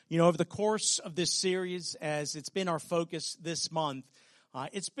You know, over the course of this series, as it's been our focus this month,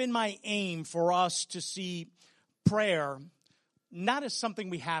 it's been my aim for us to see prayer not as something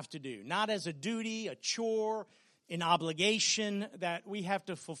we have to do, not as a duty, a chore, an obligation that we have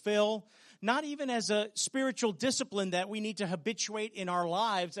to fulfill, not even as a spiritual discipline that we need to habituate in our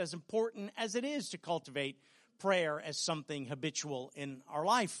lives, as important as it is to cultivate prayer as something habitual in our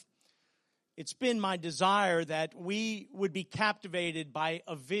life. It's been my desire that we would be captivated by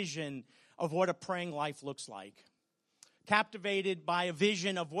a vision of what a praying life looks like. Captivated by a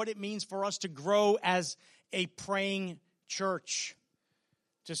vision of what it means for us to grow as a praying church.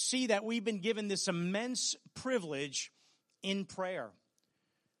 To see that we've been given this immense privilege in prayer.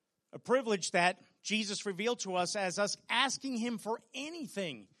 A privilege that Jesus revealed to us as us asking him for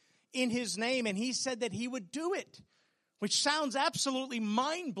anything in his name. And he said that he would do it, which sounds absolutely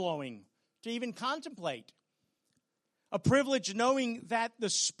mind-blowing to even contemplate. A privilege knowing that the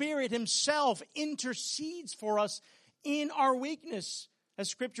Spirit himself intercedes for us in our weakness, as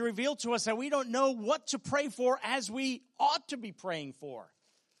Scripture revealed to us that we don't know what to pray for as we ought to be praying for.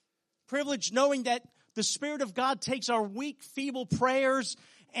 Privilege knowing that the Spirit of God takes our weak, feeble prayers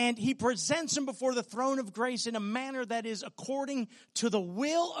and he presents them before the throne of grace in a manner that is according to the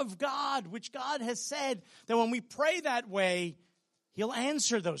will of God, which God has said that when we pray that way, he'll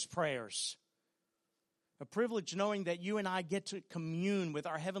answer those prayers. A privilege knowing that you and I get to commune with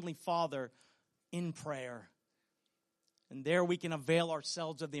our Heavenly Father in prayer. And there we can avail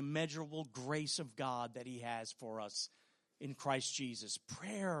ourselves of the immeasurable grace of God that he has for us in Christ Jesus.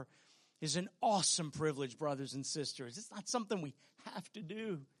 Prayer is an awesome privilege, brothers and sisters. It's not something we have to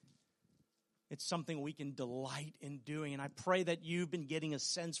do. It's something we can delight in doing. And I pray that you've been getting a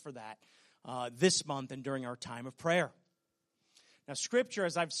sense for that this month and during our time of prayer. Now, Scripture,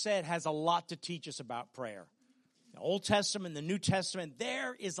 as I've said, has a lot to teach us about prayer. The Old Testament, the New Testament,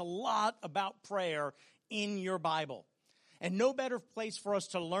 there is a lot about prayer in your Bible. And no better place for us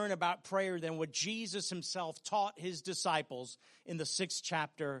to learn about prayer than what Jesus himself taught his disciples in the 6th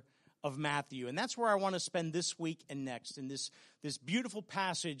chapter of Matthew. And that's where I want to spend this week and next, in this beautiful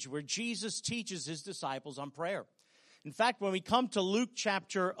passage where Jesus teaches his disciples on prayer. In fact, when we come to Luke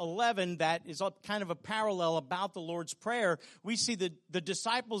chapter 11, that is kind of a parallel about the Lord's Prayer, we see the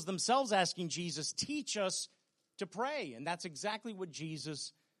disciples themselves asking Jesus, teach us to pray. And that's exactly what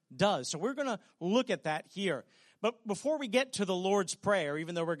Jesus does. So we're going to look at that here. But before we get to the Lord's Prayer,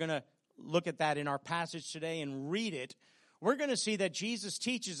 even though we're going to look at that in our passage today and read it, we're going to see that Jesus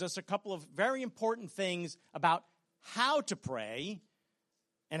teaches us a couple of very important things about how to pray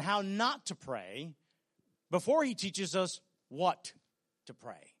and how not to pray before he teaches us what to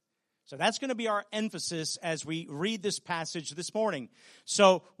pray. So that's going to be our emphasis as we read this passage this morning.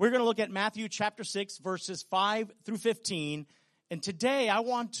 So we're going to look at Matthew chapter 6, verses 5 through 15. And today I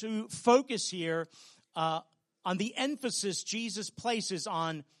want to focus here on the emphasis Jesus places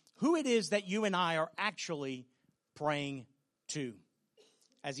on who it is that you and I are actually praying to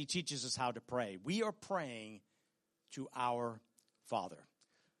as he teaches us how to pray. We are praying to our Father.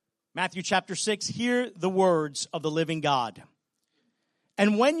 Matthew chapter 6, hear the words of the living God.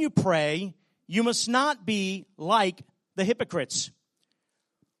 And when you pray, you must not be like the hypocrites,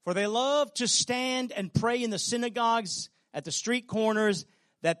 for they love to stand and pray in the synagogues at the street corners,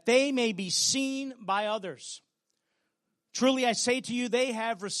 that they may be seen by others. Truly I say to you, they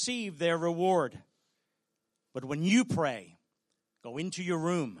have received their reward. But when you pray, go into your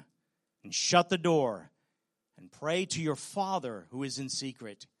room and shut the door and pray to your Father who is in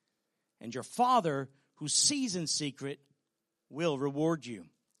secret. And your Father who sees in secret will reward you.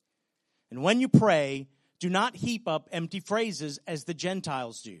 And when you pray, do not heap up empty phrases as the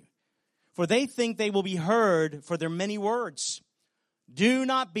Gentiles do, for they think they will be heard for their many words. Do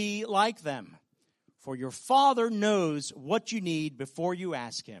not be like them, for your Father knows what you need before you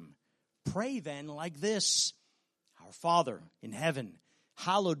ask him. Pray then like this: Our Father in heaven,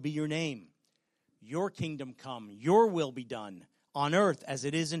 hallowed be your name. Your kingdom come, your will be done, on earth as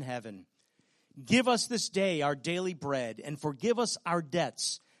it is in heaven. Give us this day our daily bread, and forgive us our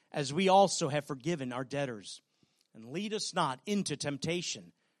debts, as we also have forgiven our debtors. And lead us not into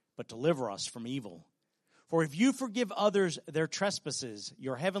temptation, but deliver us from evil. For if you forgive others their trespasses,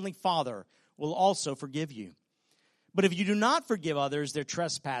 your heavenly Father will also forgive you. But if you do not forgive others their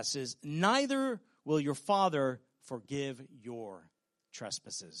trespasses, neither will your Father forgive your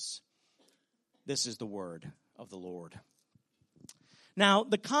trespasses. This is the word of the Lord. Now,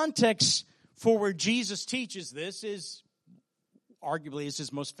 the context for where Jesus teaches this is arguably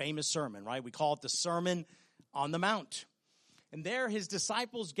his most famous sermon, right? We call it the Sermon on the Mount. And there his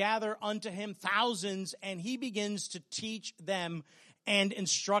disciples gather unto him thousands, and he begins to teach them and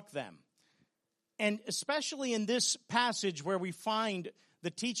instruct them. And especially in this passage where we find the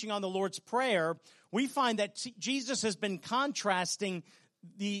teaching on the Lord's Prayer, we find that Jesus has been contrasting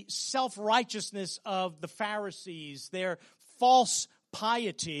the self-righteousness of the Pharisees, their false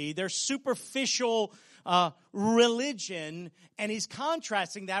piety, their superficial religion, and he's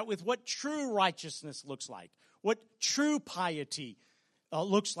contrasting that with what true righteousness looks like, what true piety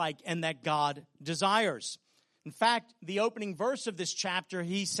looks like, and that God desires. In fact, the opening verse of this chapter,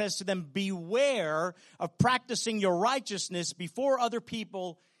 he says to them, beware of practicing your righteousness before other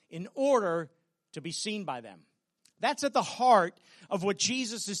people in order to be seen by them. That's at the heart of what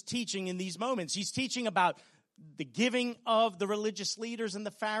Jesus is teaching in these moments. He's teaching about the giving of the religious leaders and the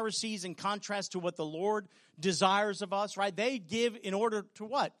Pharisees in contrast to what the Lord desires of us, right? They give in order to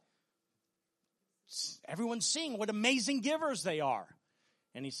what? Everyone's seeing what amazing givers they are.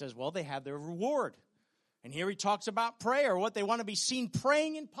 And he says, well, they have their reward. And here he talks about prayer, what they want to be seen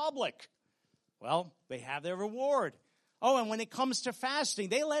praying in public. Well, they have their reward. Oh, and when it comes to fasting,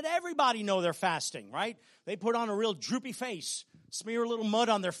 they let everybody know they're fasting, right? They put on a real droopy face, smear a little mud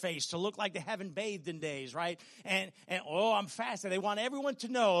on their face to look like they haven't bathed in days, right? And I'm fasting. They want everyone to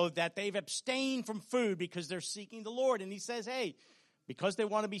know that they've abstained from food because they're seeking the Lord. And he says, hey, because they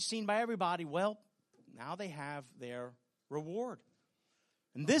want to be seen by everybody, well, now they have their reward.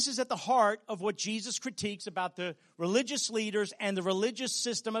 And this is at the heart of what Jesus critiques about the religious leaders and the religious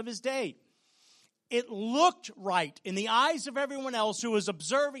system of his day. It looked right in the eyes of everyone else who was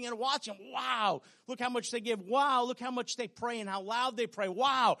observing and watching. Wow, look how much they give. Wow, look how much they pray and how loud they pray.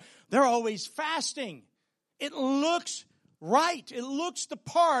 Wow, they're always fasting. It looks right. It looks the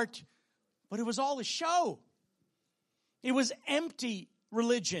part, but it was all a show. It was empty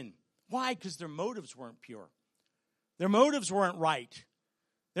religion. Why? Because their motives weren't pure. Their motives weren't right.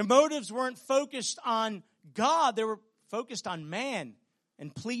 Their motives weren't focused on God. They were focused on man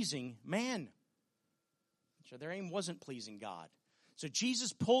and pleasing man. So their aim wasn't pleasing God. So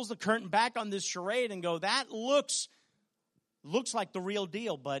Jesus pulls the curtain back on this charade and go, that looks like the real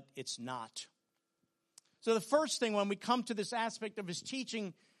deal, but it's not. So the first thing when we come to this aspect of his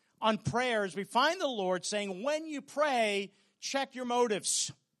teaching on prayer is we find the Lord saying, when you pray, check your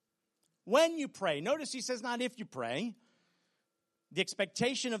motives. When you pray. Notice he says not if you pray. The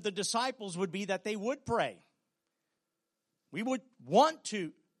expectation of the disciples would be that they would pray. We would want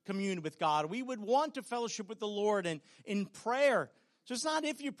to commune with God. We would want to fellowship with the Lord and in prayer. So it's not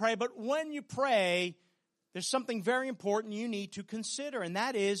if you pray, but when you pray, there's something very important you need to consider, and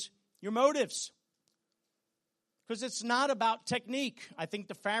that is your motives. Because it's not about technique. I think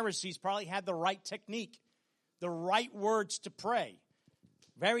the Pharisees probably had the right technique, the right words to pray.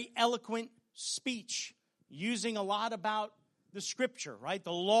 Very eloquent speech, using a lot about the Scripture, right?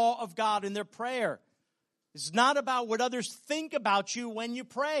 The law of God in their prayer. It's not about what others think about you when you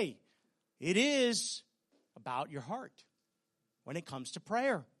pray. It is about your heart when it comes to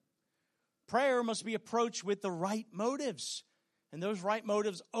prayer. Prayer must be approached with the right motives. And those right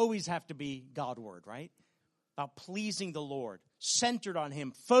motives always have to be Godward, right? About pleasing the Lord, centered on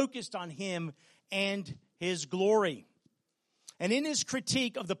Him, focused on Him and His glory. And in his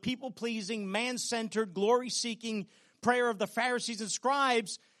critique of the people-pleasing, man-centered, glory-seeking prayer of the Pharisees and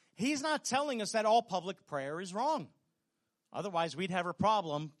scribes, he's not telling us that all public prayer is wrong. Otherwise, we'd have a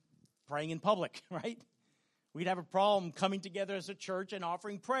problem praying in public, right? We'd have a problem coming together as a church and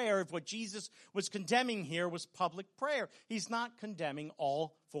offering prayer if what Jesus was condemning here was public prayer. He's not condemning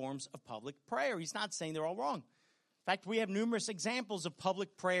all forms of public prayer. He's not saying they're all wrong. In fact, we have numerous examples of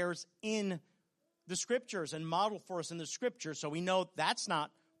public prayers in the Scriptures and model for us in the Scripture, so we know that's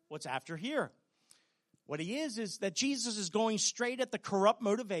not what's after here. What he is that Jesus is going straight at the corrupt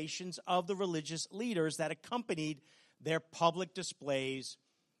motivations of the religious leaders that accompanied their public displays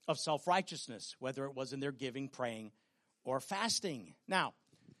of self-righteousness, whether it was in their giving, praying, or fasting. Now,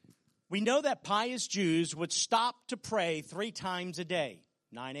 we know that pious Jews would stop to pray 3 times a day,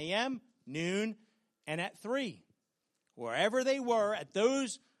 9 a.m., noon, and at 3. Wherever they were at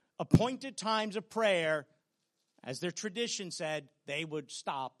those appointed times of prayer, as their tradition said, they would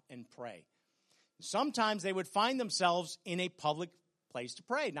stop and pray. Sometimes they would find themselves in a public place to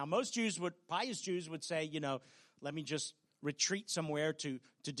pray. Now, pious Jews would say, let me just retreat somewhere to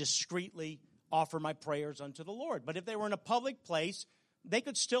discreetly offer my prayers unto the Lord. But if they were in a public place, they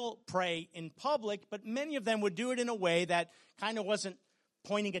could still pray in public, but many of them would do it in a way that kind of wasn't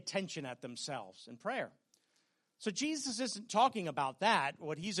pointing attention at themselves in prayer. So Jesus isn't talking about that.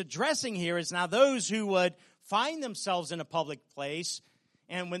 What he's addressing here is now those who would find themselves in a public place,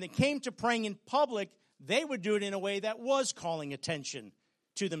 and when it came to praying in public, they would do it in a way that was calling attention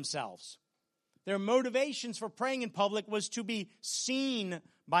to themselves. Their motivations for praying in public was to be seen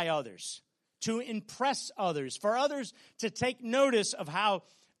by others, to impress others, for others to take notice of how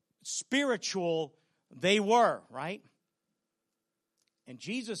spiritual they were, right? And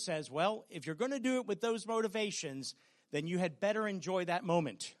Jesus says, well, if you're going to do it with those motivations, then you had better enjoy that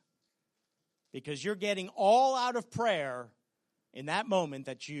moment, because you're getting all out of prayer in that moment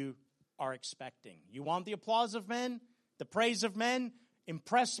that you are expecting. You want the applause of men, the praise of men,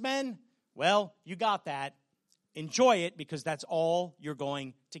 impress men? Well, you got that. Enjoy it, because that's all you're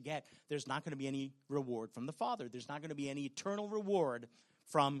going to get. There's not going to be any reward from the Father. There's not going to be any eternal reward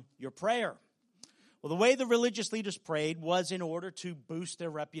from your prayer. Well, the way the religious leaders prayed was in order to boost their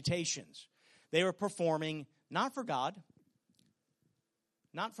reputations. They were performing not for God,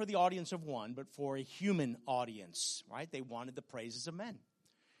 not for the audience of one, but for a human audience, right? They wanted the praises of men.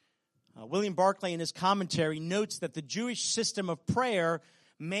 William Barclay, in his commentary, notes that the Jewish system of prayer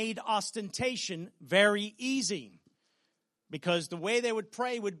made ostentation very easy, because the way they would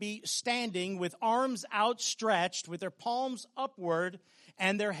pray would be standing with arms outstretched, with their palms upward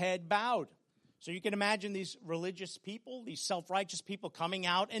and their head bowed. So you can imagine these religious people, these self-righteous people coming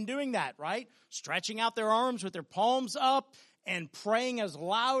out and doing that, right? Stretching out their arms with their palms up and praying as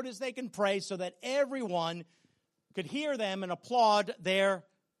loud as they can pray so that everyone could hear them and applaud their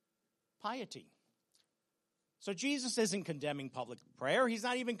piety. So Jesus isn't condemning public prayer. He's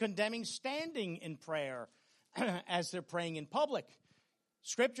not even condemning standing in prayer as they're praying in public.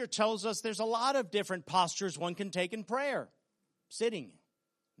 Scripture tells us there's a lot of different postures one can take in prayer. Sitting,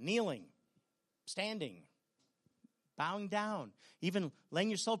 kneeling, standing, bowing down, even laying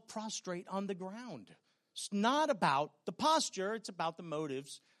yourself prostrate on the ground. It's not about the posture, it's about the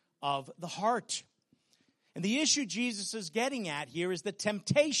motives of the heart. And the issue Jesus is getting at here is the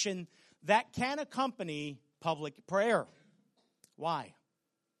temptation that can accompany public prayer. Why?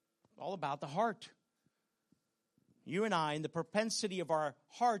 All about the heart. You and I, and the propensity of our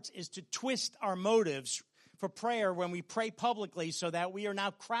hearts is to twist our motives for prayer when we pray publicly, so that we are now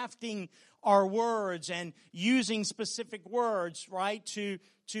crafting our words and using specific words, right, to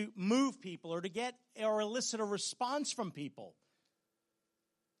move people or to get or elicit a response from people.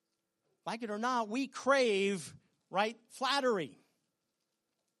 Like it or not, we crave, right, flattery.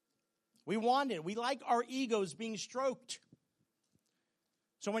 We want it. We like our egos being stroked.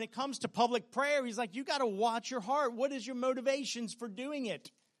 So when it comes to public prayer, he's like, you got to watch your heart. What is your motivations for doing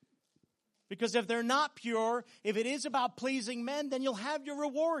it? Because if they're not pure, if it is about pleasing men, then you'll have your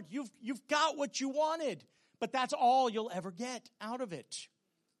reward. You've got what you wanted. But that's all you'll ever get out of it.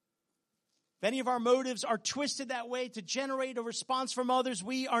 If any of our motives are twisted that way to generate a response from others,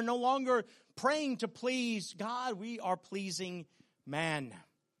 we are no longer praying to please God. We are pleasing man.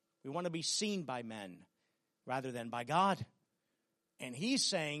 We want to be seen by men rather than by God. And he's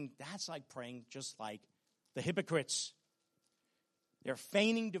saying that's like praying just like the hypocrites. They're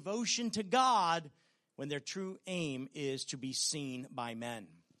feigning devotion to God when their true aim is to be seen by men.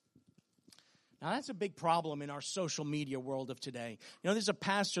 Now, that's a big problem in our social media world of today. You know, there's a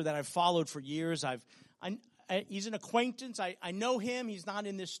pastor that I've followed for years. He's an acquaintance. I know him. He's not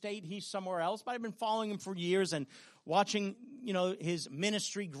in this state. He's somewhere else. But I've been following him for years and watching, you know, his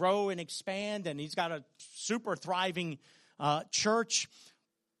ministry grow and expand. And he's got a super thriving church.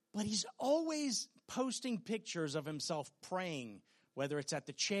 But he's always posting pictures of himself praying, whether it's at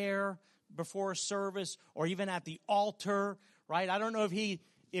the chair before a service or even at the altar, right? I don't know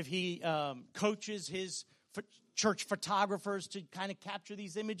if he coaches his church photographers to kind of capture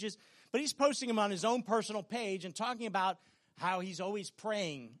these images, but he's posting them on his own personal page and talking about how he's always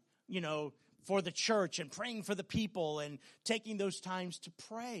praying, you know, for the church and praying for the people and taking those times to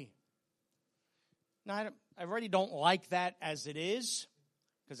pray. Now, I already don't like that as it is,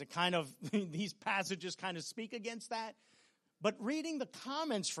 because it kind of, these passages kind of speak against that. But reading the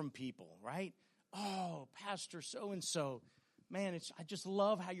comments from people, right? Oh, Pastor so-and-so, man, I just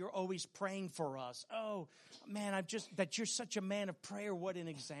love how you're always praying for us. Oh, man, that you're such a man of prayer. What an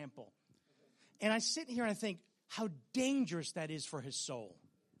example. And I sit here and I think how dangerous that is for his soul.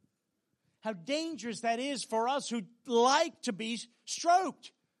 How dangerous that is for us who like to be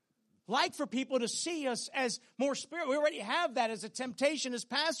stroked. Like for people to see us as more spiritual. We already have that as a temptation as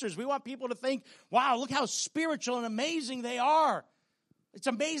pastors. We want people to think, wow, look how spiritual and amazing they are. It's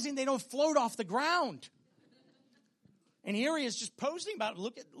amazing they don't float off the ground. And here he is just posting about,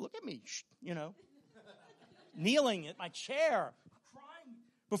 look at me, you know, kneeling at my chair, crying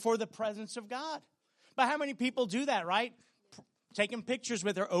before the presence of God. But how many people do that, right? Taking pictures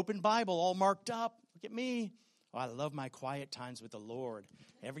with their open Bible all marked up. Look at me. Oh, I love my quiet times with the Lord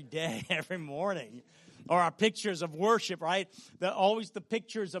every day, every morning. or our pictures of worship, right? Always the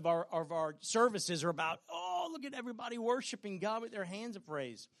pictures of our services are about, oh, look at everybody worshiping God with their hands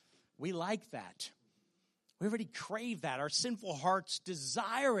upraised. We like that. We already crave that. Our sinful hearts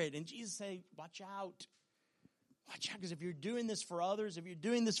desire it. And Jesus said, watch out. Watch out, because if you're doing this for others, if you're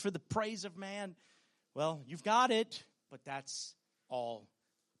doing this for the praise of man, well, you've got it, but that's all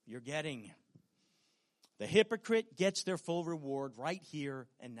you're getting. The hypocrite gets their full reward right here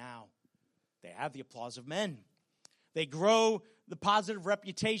and now. They have the applause of men. They grow the positive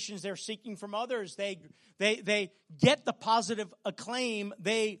reputations they're seeking from others. They get the positive acclaim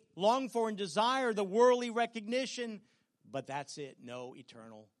they long for and desire, the worldly recognition, but that's it, no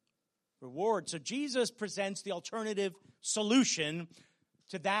eternal reward. So Jesus presents the alternative solution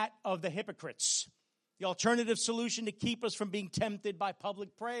to that of the hypocrites. The alternative solution to keep us from being tempted by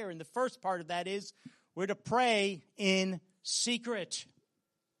public prayer. And the first part of that is we're to pray in secret.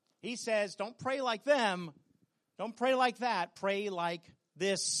 He says, don't pray like them. Don't pray like that. Pray like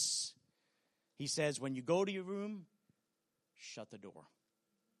this. He says, when you go to your room, shut the door.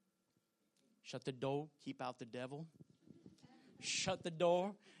 Shut the door. Keep out the devil. Shut the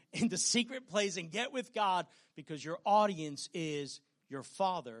door in the secret place and get with God, because your audience is your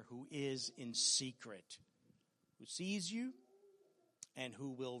Father who is in secret, who sees you and who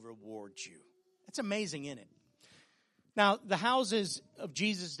will reward you. That's amazing, isn't it? Now, the houses of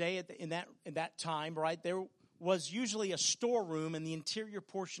Jesus' day in that time, right, there was usually a storeroom in the interior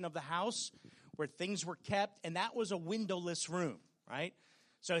portion of the house where things were kept, and that was a windowless room, right?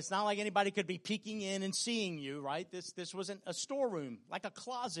 So it's not like anybody could be peeking in and seeing you, right? This wasn't a storeroom, like a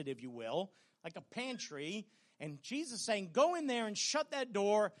closet, if you will, like a pantry. And Jesus is saying, go in there and shut that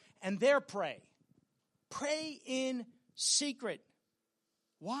door and there pray. Pray in secret.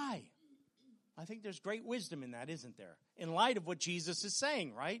 Why? I think there's great wisdom in that, isn't there? In light of what Jesus is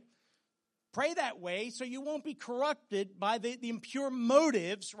saying, right? Pray that way so you won't be corrupted by the impure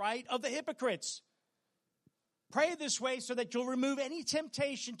motives, right, of the hypocrites. Pray this way so that you'll remove any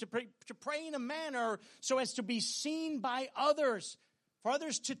temptation to pray in a manner so as to be seen by others, for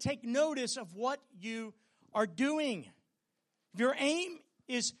others to take notice of what you are doing. If your aim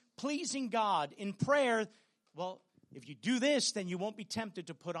is pleasing God in prayer, well, if you do this, then you won't be tempted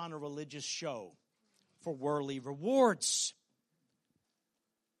to put on a religious show for worldly rewards.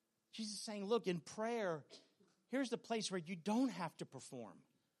 Jesus is saying, look, in prayer, here's the place where you don't have to perform.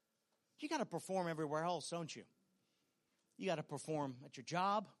 You got to perform everywhere else, don't you? You got to perform at your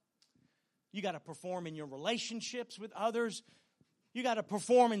job. You got to perform in your relationships with others. You got to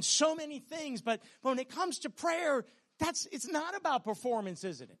perform in so many things. But when it comes to prayer, it's not about performance,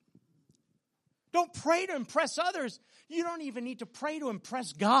 isn't it? Don't pray to impress others. You don't even need to pray to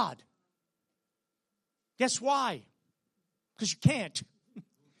impress God. Guess why? Because you can't.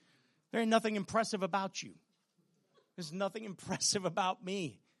 There ain't nothing impressive about you. There's nothing impressive about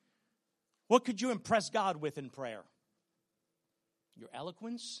me. What could you impress God with in prayer? Your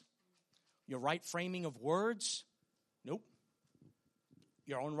eloquence? Your right framing of words? Nope.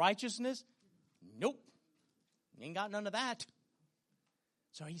 Your own righteousness? Nope. You ain't got none of that.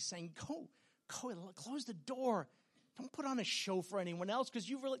 So he's saying, go, close the door. Don't put on a show for anyone else, because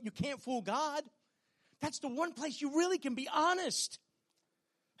you can't fool God. That's the one place you really can be honest.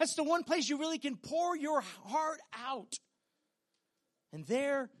 That's the one place you really can pour your heart out. And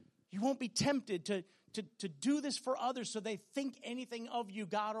there, you won't be tempted to do this for others so they think anything of you.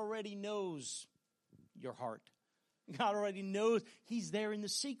 God already knows your heart. God already knows. He's there in the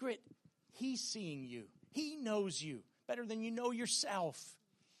secret. He's seeing you. He knows you better than you know yourself.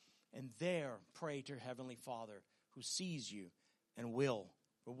 And there, pray to your Heavenly Father who sees you and will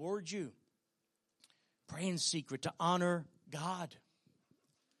reward you. Pray in secret to honor God.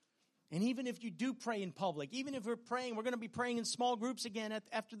 And even if you do pray in public, even if we're going to be praying in small groups again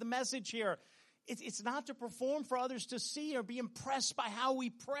after the message here. It's not to perform for others to see or be impressed by how we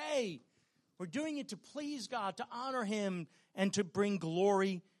pray. We're doing it to please God, to honor Him, and to bring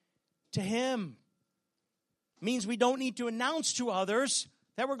glory to Him. It means we don't need to announce to others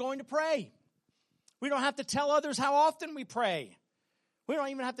that we're going to pray. We don't have to tell others how often we pray. We don't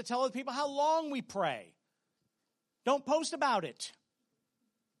even have to tell other people how long we pray. Don't post about it.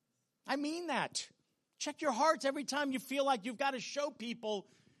 I mean that. Check your hearts every time you feel like you've got to show people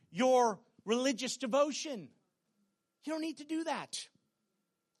your religious devotion. You don't need to do that.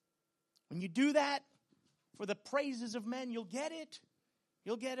 When you do that for the praises of men, you'll get it.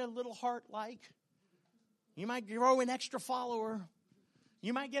 You'll get a little heart like. You might grow an extra follower.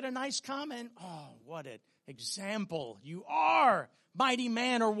 You might get a nice comment. Oh, what an example you are, mighty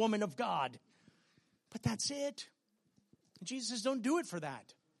man or woman of God. But that's it. And Jesus says, don't do it for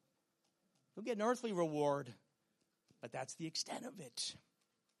that. You'll get an earthly reward, but that's the extent of it.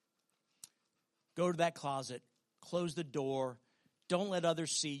 Go to that closet, close the door, don't let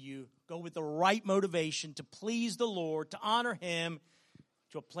others see you. Go with the right motivation to please the Lord, to honor Him,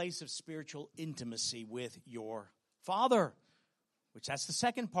 to a place of spiritual intimacy with your Father, which that's the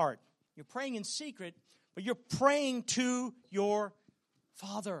second part. You're praying in secret, but you're praying to your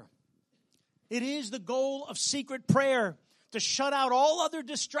Father. It is the goal of secret prayer to shut out all other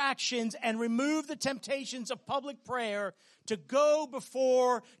distractions and remove the temptations of public prayer, to go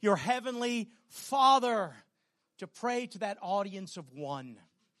before your heavenly Father, to pray to that audience of one.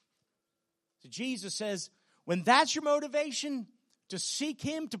 So Jesus says, when that's your motivation, to seek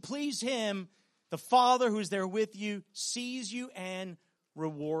Him, to please Him, the Father who is there with you sees you and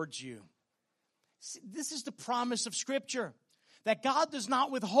rewards you. This is the promise of Scripture, that God does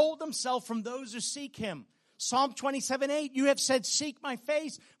not withhold Himself from those who seek Him. Psalm 27:8, you have said, seek my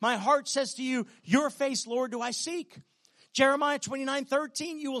face. My heart says to you, your face, Lord, do I seek. Jeremiah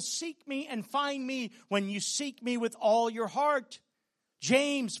 29:13, you will seek me and find me when you seek me with all your heart.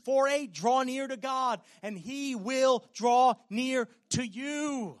 James 4:8, draw near to God and He will draw near to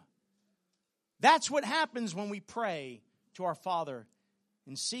you. That's what happens when we pray to our Father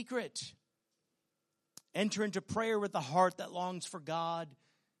in secret. Enter into prayer with a heart that longs for God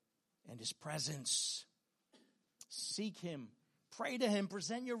and His presence. Seek Him. Pray to Him.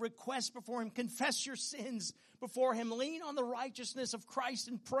 Present your requests before Him. Confess your sins before Him. Lean on the righteousness of Christ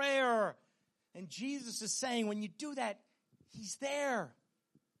in prayer. And Jesus is saying, when you do that, He's there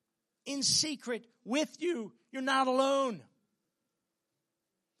in secret with you. You're not alone.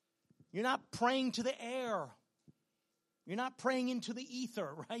 You're not praying to the air. You're not praying into the ether,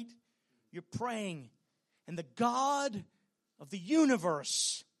 right? You're praying. And the God of the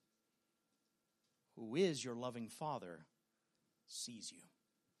universe, who is your loving Father, sees you,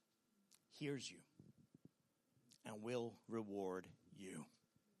 hears you, and will reward you.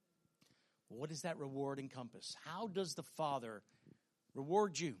 What does that reward encompass? How does the Father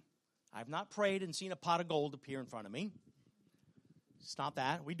reward you? I've not prayed and seen a pot of gold appear in front of me. It's not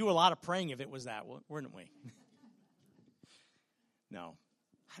that. We do a lot of praying if it was that, wouldn't we? No.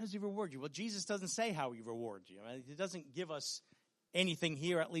 How does He reward you? Well, Jesus doesn't say how He rewards you. He doesn't give us anything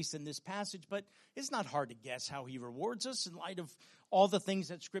here, at least in this passage, but it's not hard to guess how He rewards us in light of all the things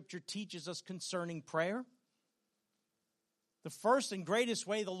that Scripture teaches us concerning prayer. The first and greatest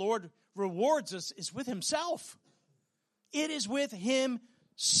way the Lord rewards us is with Himself. It is with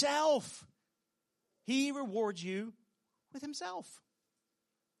Himself. He rewards you with Himself.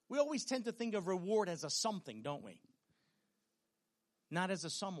 We always tend to think of reward as a something, don't we? Not as a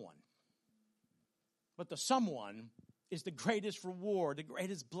someone. But the someone is the greatest reward, the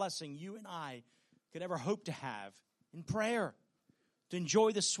greatest blessing you and I could ever hope to have in prayer. To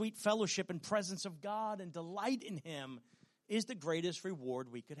enjoy the sweet fellowship and presence of God and delight in Him is the greatest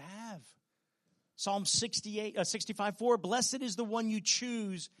reward we could have. Psalm 65:4, blessed is the one you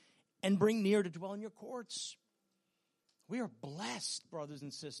choose and bring near to dwell in your courts. We are blessed, brothers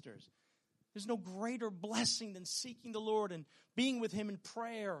and sisters. There's no greater blessing than seeking the Lord and being with Him in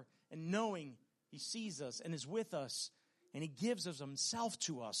prayer and knowing He sees us and is with us and He gives of Himself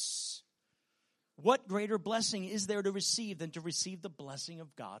to us. What greater blessing is there to receive than to receive the blessing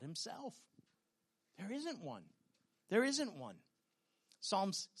of God Himself? There isn't one. There isn't one.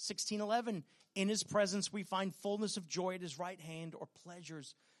 Psalms 16:11, in His presence we find fullness of joy at His right hand, or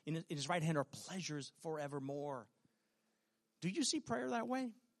pleasures in His right hand are pleasures forevermore. Do you see prayer that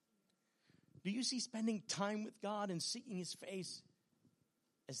way? Do you see spending time with God and seeking His face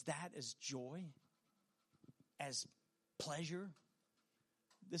as joy, as pleasure?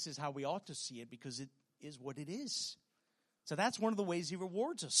 This is how we ought to see it, because it is what it is. So that's one of the ways He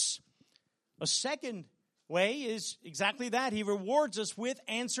rewards us. A second way is exactly that. He rewards us with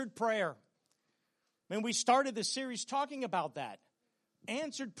answered prayer. And we started this series talking about that.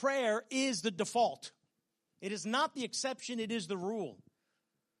 Answered prayer is the default. It is not the exception, it is the rule.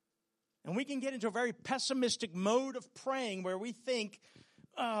 And we can get into a very pessimistic mode of praying where we think,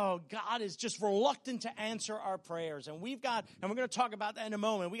 oh, God is just reluctant to answer our prayers. And we're going to talk about that in a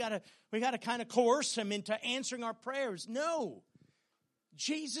moment. We got to kind of coerce Him into answering our prayers. No.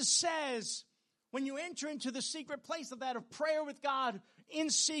 Jesus says, when you enter into the secret place of prayer with God in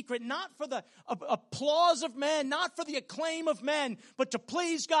secret, not for the applause of men, not for the acclaim of men, but to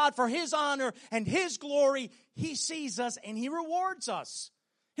please God for His honor and His glory, He sees us and He rewards us.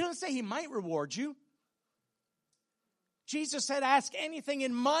 He doesn't say He might reward you. Jesus said, ask anything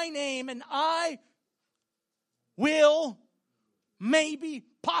in my name and I will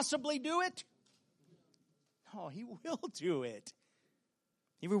possibly do it. No, He will do it.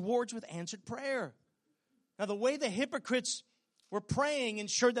 He rewards with answered prayer. Now, the way the hypocrites were praying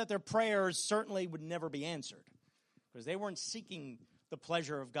ensured that their prayers certainly would never be answered, because they weren't seeking the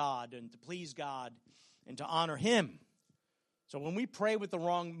pleasure of God and to please God and to honor Him. So when we pray with the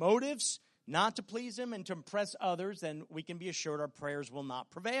wrong motives, not to please Him and to impress others, then we can be assured our prayers will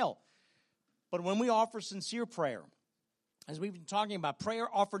not prevail. But when we offer sincere prayer, as we've been talking about, prayer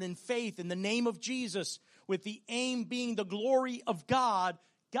offered in faith in the name of Jesus, with the aim being the glory of God,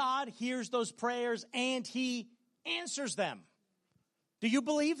 God hears those prayers and He answers them. Do you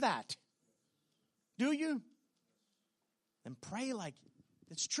believe that? Do you? Then pray like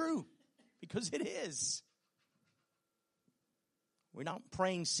it's true, because it is. We're not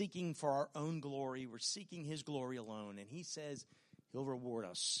praying seeking for our own glory. We're seeking His glory alone. And He says He'll reward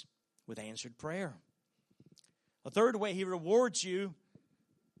us with answered prayer. A third way He rewards you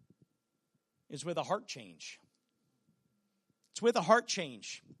is with a heart change. It's with a heart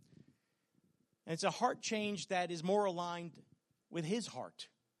change. And it's a heart change that is more aligned with His heart.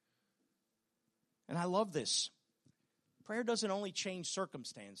 And I love this. Prayer doesn't only change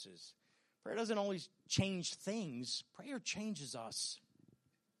circumstances. Prayer doesn't always change things. Prayer changes us.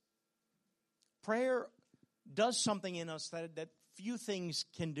 Prayer does something in us that few things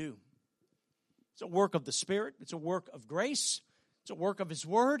can do. It's a work of the Spirit. It's a work of grace. It's a work of His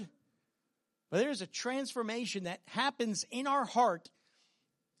Word. But there's a transformation that happens in our heart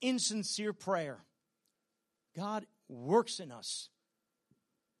in sincere prayer. God works in us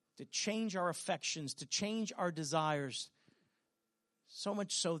to change our affections, to change our desires, so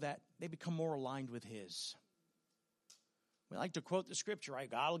much so that they become more aligned with His. We like to quote the scripture, right?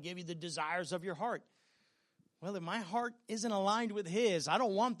 God will give you the desires of your heart. Well, if my heart isn't aligned with His, I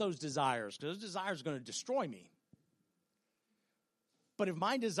don't want those desires, because those desires are going to destroy me. But if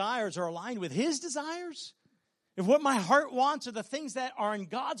my desires are aligned with His desires, if what my heart wants are the things that are in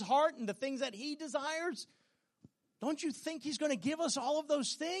God's heart and the things that He desires, don't you think He's going to give us all of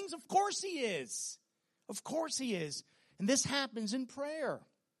those things? Of course He is. Of course He is. And this happens in prayer.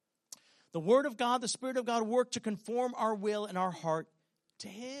 The Word of God, the Spirit of God work to conform our will and our heart to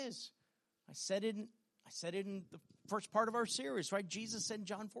His. I said it in the first part of our series, right? Jesus said in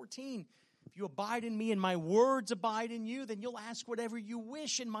John 14, if you abide in me and my words abide in you, then you'll ask whatever you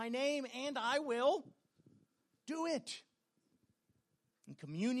wish in my name, and I will do it. In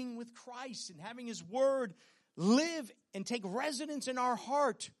communing with Christ and having His Word live and take residence in our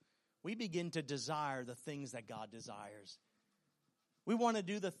heart, we begin to desire the things that God desires. We want to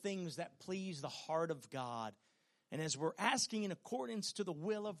do the things that please the heart of God. And as we're asking in accordance to the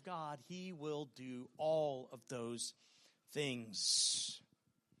will of God, He will do all of those things.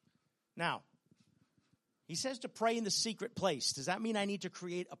 Now, He says to pray in the secret place. Does that mean I need to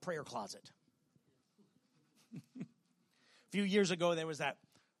create a prayer closet? A few years ago, there was that,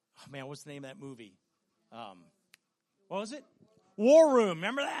 what's the name of that movie? What was it? War Room.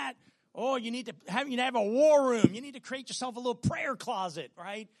 Remember that? Oh, you need to have a war room. You need to create yourself a little prayer closet,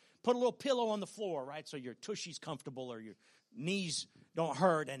 right? Put a little pillow on the floor, right? So your tushy's comfortable or your knees don't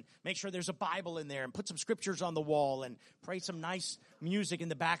hurt, and make sure there's a Bible in there, and put some scriptures on the wall, and pray some nice music in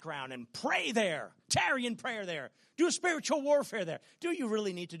the background, and pray there. Tarry in prayer there. Do a spiritual warfare there. Do you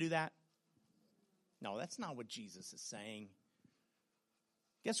really need to do that? No, that's not what Jesus is saying.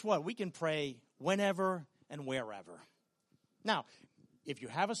 Guess what? We can pray whenever and wherever. Now, if you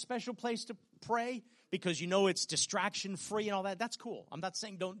have a special place to pray because you know it's distraction-free and all that, that's cool. I'm not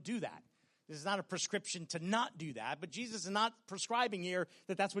saying don't do that. This is not a prescription to not do that, but Jesus is not prescribing here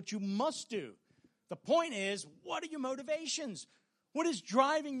that that's what you must do. The point is, what are your motivations? What is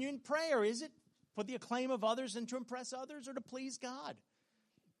driving you in prayer? Is it for the acclaim of others and to impress others, or to please God?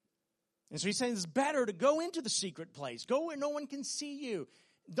 And so He's saying it's better to go into the secret place. Go where no one can see you.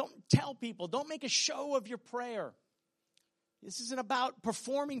 Don't tell people. Don't make a show of your prayer. This isn't about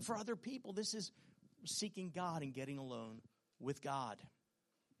performing for other people. This is seeking God and getting alone with God.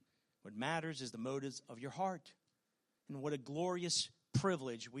 What matters is the motives of your heart. And what a glorious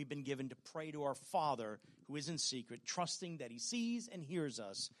privilege we've been given to pray to our Father who is in secret, trusting that He sees and hears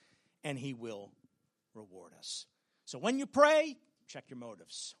us, and He will reward us. So when you pray, check your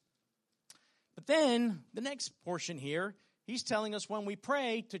motives. But then the next portion here, He's telling us when we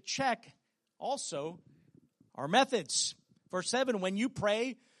pray to check also our methods. Verse 7, when you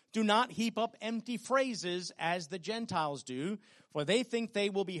pray, do not heap up empty phrases as the Gentiles do, for they think they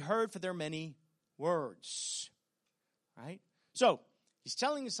will be heard for their many words. Right? So, He's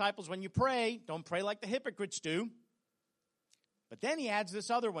telling disciples, when you pray, don't pray like the hypocrites do. But then He adds this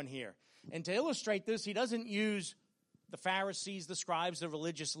other one here. And to illustrate this, He doesn't use the Pharisees, the scribes, the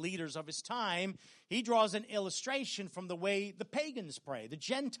religious leaders of his time, he draws an illustration from the way the pagans pray, the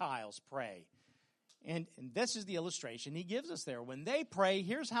Gentiles pray. And this is the illustration he gives us there. When they pray,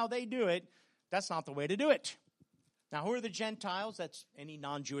 here's how they do it. That's not the way to do it. Now, who are the Gentiles? That's any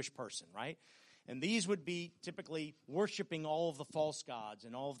non-Jewish person, right? And these would be typically worshiping all of the false gods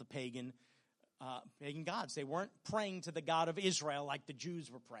and all of the pagan gods. They weren't praying to the God of Israel like the Jews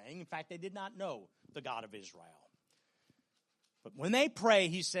were praying. In fact, they did not know the God of Israel. But when they pray,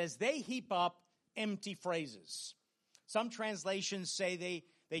 he says, they heap up empty phrases. Some translations say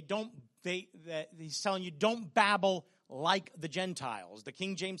he's telling you, don't babble like the Gentiles. The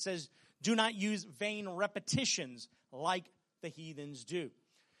King James says, do not use vain repetitions like the heathens do.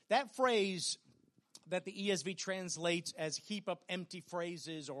 That phrase that the ESV translates as heap up empty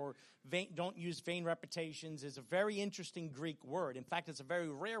phrases or don't use vain repetitions is a very interesting Greek word. In fact, it's a very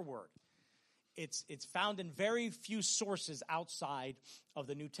rare word. It's found in very few sources outside of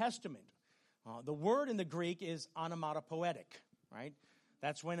the New Testament. The word in the Greek is onomatopoetic, right?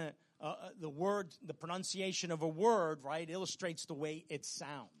 That's when the pronunciation of a word, right, illustrates the way it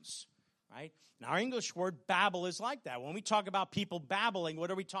sounds, right? Now, our English word babble is like that. When we talk about people babbling,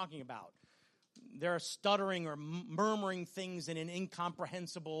 what are we talking about? They're stuttering or murmuring things in an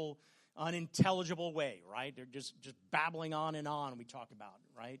incomprehensible, unintelligible way, right? They're just babbling on and on, we talk about,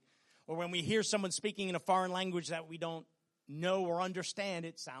 right? Or when we hear someone speaking in a foreign language that we don't know or understand,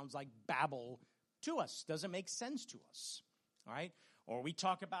 it sounds like babble to us. Doesn't make sense to us, all right? Or we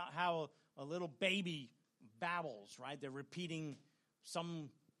talk about how a little baby babbles, right? They're repeating some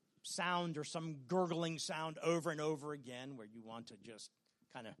sound or some gurgling sound over and over again where you want to just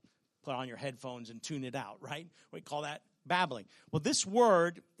kind of put on your headphones and tune it out, right? We call that babbling. Well, this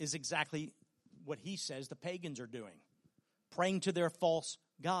word is exactly what he says the pagans are doing, praying to their false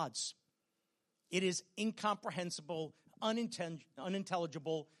gods. It is incomprehensible,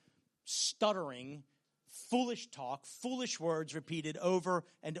 unintelligible, stuttering, foolish talk, foolish words repeated over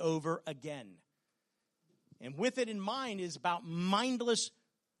and over again. And with it in mind is about mindless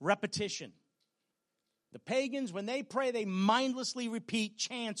repetition. The pagans, when they pray, they mindlessly repeat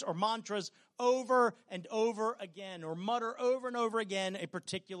chants or mantras over and over again, or mutter over and over again a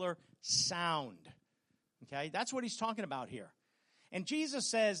particular sound. Okay, that's what he's talking about here. And Jesus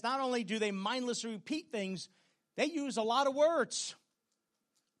says not only do they mindlessly repeat things, they use a lot of words.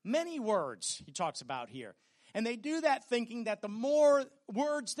 Many words he talks about here. And they do that thinking that the more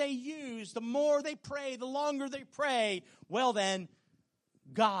words they use, the more they pray, the longer they pray, well then,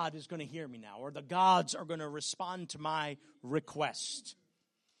 God is going to hear me now, or the gods are going to respond to my request.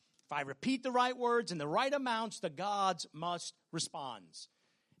 If I repeat the right words in the right amounts, the gods must respond.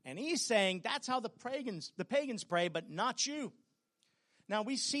 And he's saying that's how the pagans pray, but not you. Now,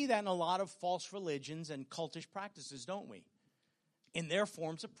 we see that in a lot of false religions and cultish practices, don't we? In their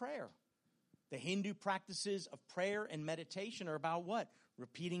forms of prayer. The Hindu practices of prayer and meditation are about what?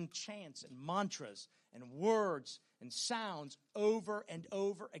 Repeating chants and mantras and words and sounds over and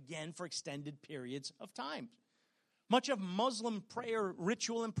over again for extended periods of time. Much of Muslim prayer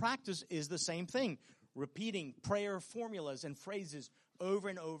ritual and practice is the same thing. Repeating prayer formulas and phrases over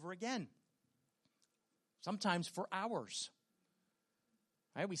and over again. Sometimes for hours.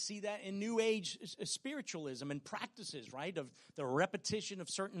 Right? We see that in New Age spiritualism and practices, right? Of the repetition of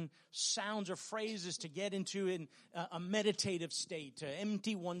certain sounds or phrases to get into a meditative state, to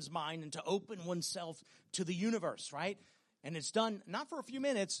empty one's mind and to open oneself to the universe, right? And it's done not for a few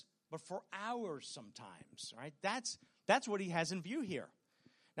minutes, but for hours sometimes, right? That's what he has in view here.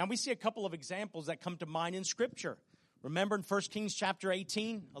 Now we see a couple of examples that come to mind in Scripture. Remember in 1 Kings chapter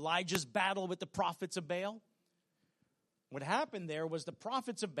 18, Elijah's battle with the prophets of Baal? What happened there was the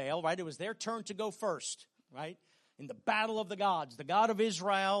prophets of Baal, right? It was their turn to go first, right? In the battle of the gods, the God of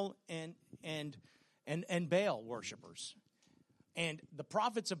Israel and Baal worshipers. And the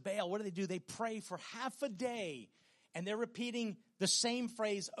prophets of Baal, what do? They pray for half a day, and they're repeating the same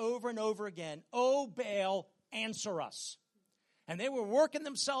phrase over and over again. Oh, Baal, answer us. And they were working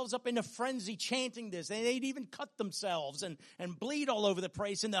themselves up into frenzy chanting this. They'd even cut themselves and bleed all over the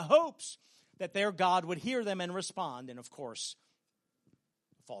place in the hopes that their God would hear them and respond. And of course,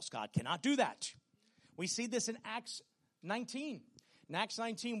 the false God cannot do that. We see this in Acts 19. In Acts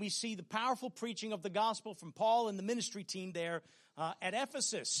 19, we see the powerful preaching of the gospel from Paul and the ministry team there at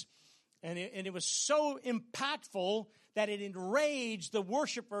Ephesus. And it was so impactful that it enraged the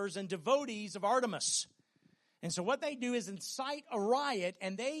worshipers and devotees of Artemis. And so what they do is incite a riot,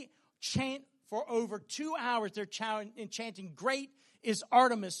 and they chant for over 2 hours. They're chanting, "Great is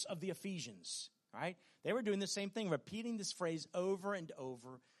Artemis of the Ephesians," right? They were doing the same thing, repeating this phrase over and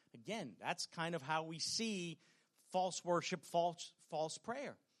over again. That's kind of how we see false worship, false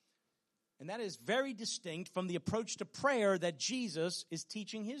prayer. And that is very distinct from the approach to prayer that Jesus is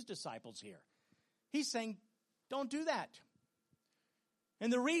teaching his disciples here. He's saying, don't do that.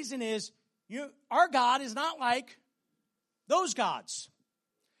 And the reason is, our God is not like those gods.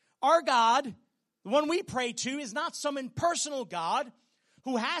 Our God, the one we pray to, is not some impersonal God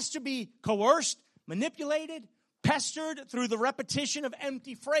who has to be coerced, manipulated, pestered through the repetition of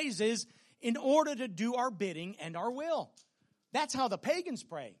empty phrases in order to do our bidding and our will. That's how the pagans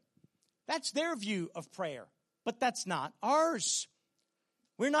pray. That's their view of prayer, but that's not ours.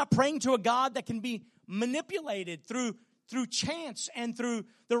 We're not praying to a God that can be manipulated through chants and through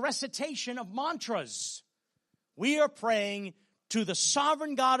the recitation of mantras. We are praying to the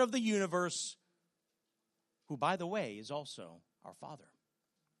sovereign God of the universe, who, by the way, is also our Father.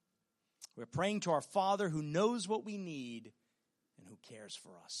 We're praying to our Father who knows what we need and who cares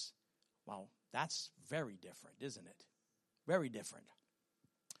for us. Wow, that's very different, isn't it? Very different.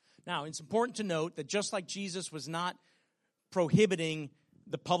 Now, it's important to note that just like Jesus was not prohibiting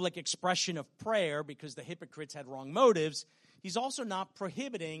the public expression of prayer because the hypocrites had wrong motives, he's also not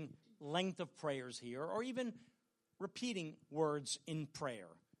prohibiting length of prayers here or even repeating words in prayer,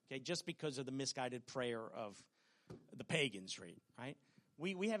 okay, just because of the misguided prayer of the pagans, right?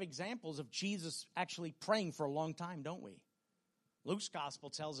 We have examples of Jesus actually praying for a long time, don't we? Luke's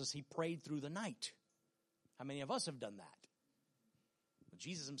gospel tells us he prayed through the night. How many of us have done that? Well,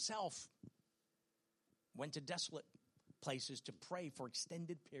 Jesus himself went to desolate places to pray for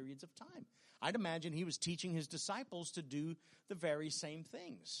extended periods of time. I'd imagine he was teaching his disciples to do the very same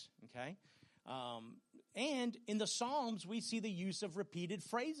things, okay? And in the Psalms, we see the use of repeated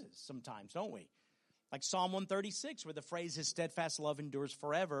phrases sometimes, don't we? Like Psalm 136, where the phrase, his steadfast love endures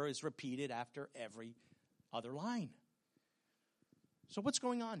forever, is repeated after every other line. So what's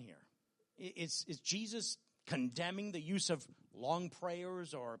going on here? Is Jesus condemning the use of long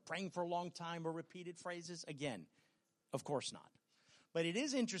prayers or praying for a long time or repeated phrases? Again, of course not. But it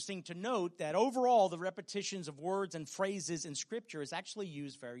is interesting to note that overall the repetitions of words and phrases in Scripture is actually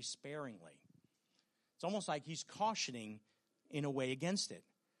used very sparingly. It's almost like he's cautioning in a way against it.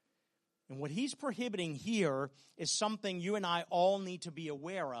 And what he's prohibiting here is something you and I all need to be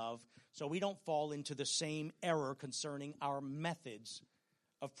aware of so we don't fall into the same error concerning our methods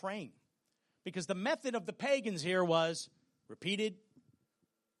of praying. Because the method of the pagans here was repeated,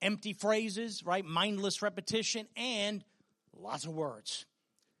 empty phrases, right? Mindless repetition and lots of words.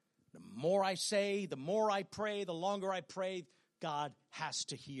 The more I say, the more I pray, the longer I pray, God has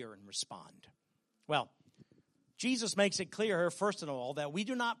to hear and respond. Well, Jesus makes it clear here, first of all, that we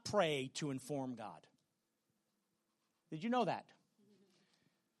do not pray to inform God. Did you know that?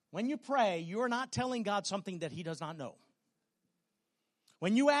 When you pray, you are not telling God something that he does not know.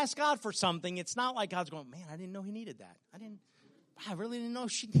 When you ask God for something, it's not like God's going, man, I didn't know he needed that. I really didn't know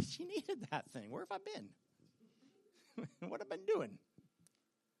she needed that thing. Where have I been? What have I been doing?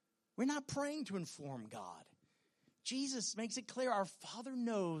 We're not praying to inform God. Jesus makes it clear our Father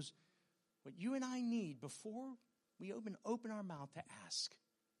knows what you and I need before we open our mouth to ask.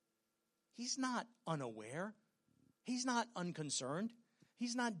 He's not unaware. He's not unconcerned.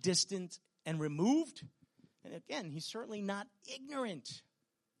 He's not distant and removed. And again, he's certainly not ignorant.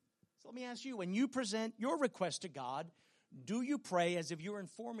 So let me ask you, when you present your request to God, do you pray as if you're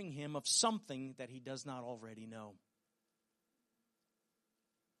informing him of something that he does not already know?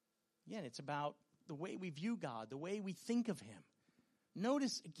 Again, it's about the way we view God, the way we think of him.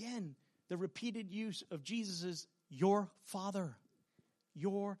 Notice, again, the repeated use of Jesus' your Father,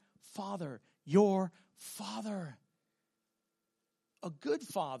 your Father, your Father. A good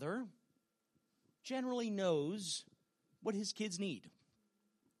father generally knows what his kids need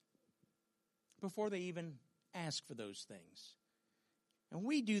before they even ask for those things. And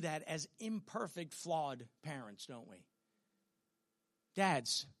we do that as imperfect, flawed parents, don't we?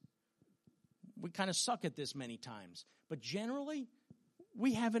 Dads, we kind of suck at this many times. But generally,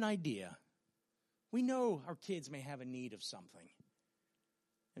 we have an idea. We know our kids may have a need of something.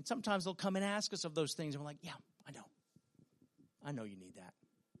 And sometimes they'll come and ask us of those things. And we're like, yeah, I know. I know you need that.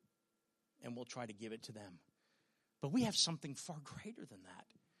 And we'll try to give it to them. But we have something far greater than that.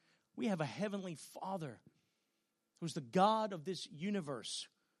 We have a heavenly Father who's the God of this universe,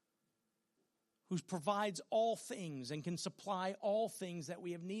 who provides all things and can supply all things that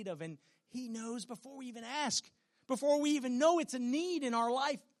we have need of. And he knows before we even ask, before we even know it's a need in our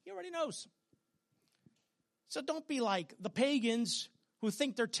life, he already knows. So don't be like the pagans who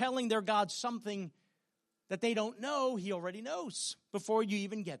think they're telling their God something that they don't know. He already knows before you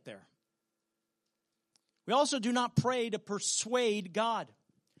even get there. We also do not pray to persuade God.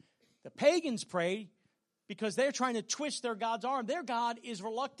 The pagans pray because they're trying to twist their God's arm. Their God is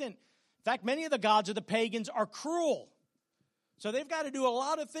reluctant. In fact, many of the gods of the pagans are cruel. So they've got to do a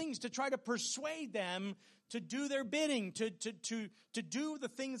lot of things to try to persuade them to do their bidding, to do the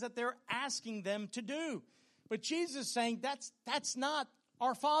things that they're asking them to do. But Jesus is saying that's not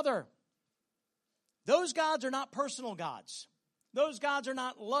our Father. Those gods are not personal gods. Those gods are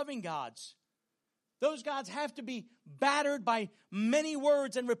not loving gods. Those gods have to be battered by many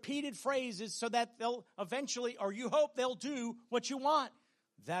words and repeated phrases so that they'll eventually, or you hope they'll do what you want.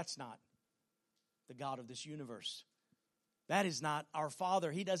 That's not the God of this universe. That is not our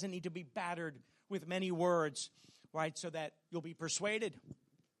Father. He doesn't need to be battered with many words, right, so that you'll be persuaded.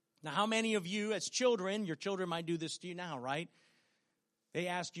 Now, how many of you as children, your children might do this to you now, right? They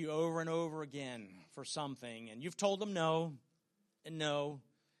ask you over and over again for something, and you've told them no, and no,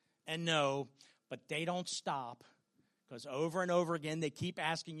 and no, but they don't stop because over and over again they keep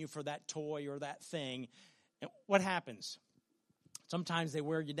asking you for that toy or that thing. And what happens? Sometimes they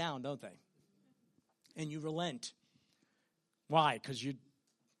wear you down, don't they? And you relent. Why? Because you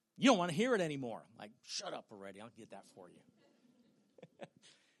don't want to hear it anymore. Like, shut up already. I'll get that for you.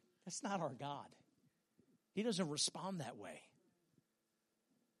 That's not our God. He doesn't respond that way.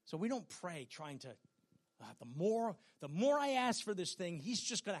 So we don't pray trying to, the more I ask for this thing, he's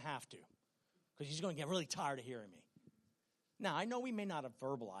just going to have to. Because he's going to get really tired of hearing me. Now, I know we may not have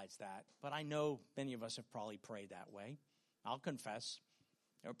verbalized that, but I know many of us have probably prayed that way. I'll confess.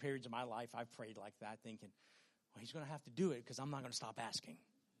 There were periods of my life I've prayed like that, thinking, well, he's going to have to do it because I'm not going to stop asking.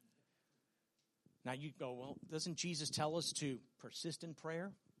 Now you go, well, doesn't Jesus tell us to persist in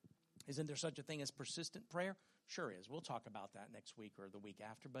prayer? Isn't there such a thing as persistent prayer? Sure is. We'll talk about that next week or the week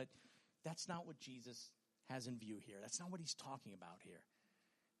after, but that's not what Jesus has in view here. That's not what he's talking about here.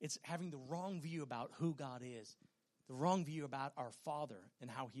 It's having the wrong view about who God is, the wrong view about our Father and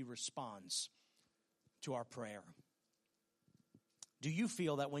how he responds to our prayer. Do you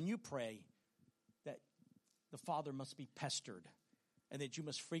feel that when you pray that the Father must be pestered and that you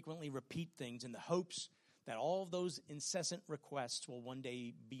must frequently repeat things in the hopes that all of those incessant requests will one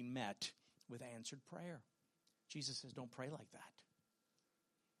day be met with answered prayer? Jesus says, don't pray like that.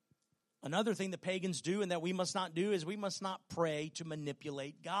 Another thing the pagans do and that we must not do is we must not pray to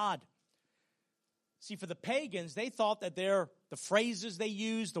manipulate God. See, for the pagans, they thought that the phrases they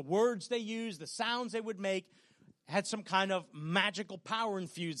used, the words they used, the sounds they would make had some kind of magical power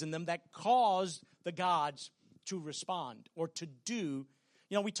infused in them that caused the gods to respond or to do.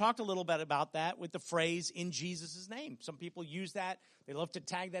 You know, we talked a little bit about that with the phrase, in Jesus' name. Some people use that. They love to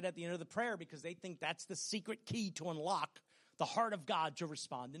tag that at the end of the prayer because they think that's the secret key to unlock the heart of God to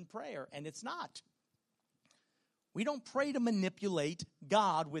respond in prayer, and it's not. We don't pray to manipulate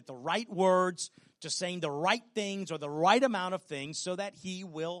God with the right words, to saying the right things or the right amount of things so that he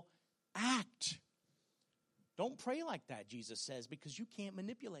will act. Don't pray like that, Jesus says, because you can't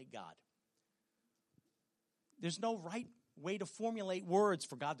manipulate God. There's no right way to formulate words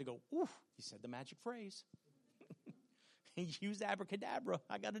for God to go, ooh, he said the magic phrase. He used abracadabra.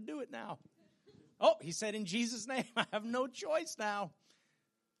 I got to do it now. Oh, he said in Jesus' name, I have no choice now.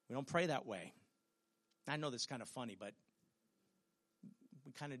 We don't pray that way. I know this is kind of funny, but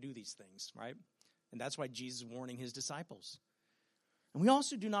we kind of do these things, right? And that's why Jesus is warning his disciples. And we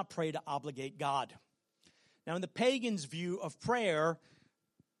also do not pray to obligate God. Now, in the pagans' view of prayer,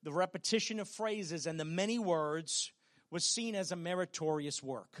 the repetition of phrases and the many words was seen as a meritorious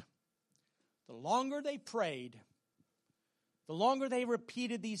work. The longer they prayed, the longer they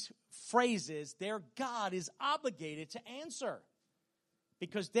repeated these phrases, their God is obligated to answer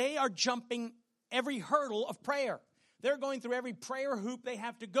because they are jumping every hurdle of prayer. They're going through every prayer hoop they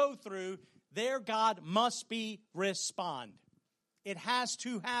have to go through. Their God must respond. It has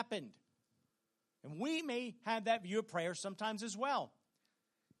to happen. And we may have that view of prayer sometimes as well.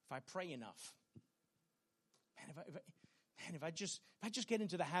 If I pray enough, if I just get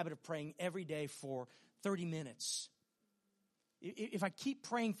into the habit of praying every day for 30 minutes, if I keep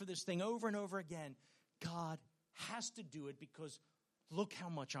praying for this thing over and over again, God has to do it because look how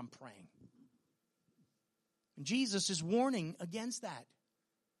much I'm praying. And Jesus is warning against that.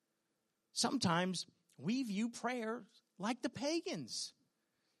 Sometimes we view prayer like the pagans.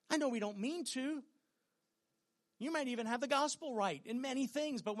 I know we don't mean to. You might even have the gospel right in many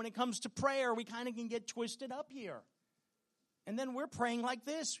things, but when it comes to prayer, we kind of can get twisted up here. And then we're praying like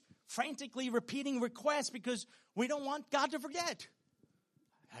this, frantically repeating requests because we don't want God to forget.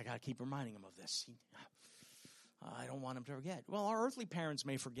 I got to keep reminding him of this. I don't want him to forget. Well, our earthly parents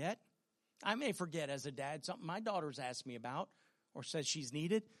may forget. I may forget as a dad something my daughter's asked me about or says she's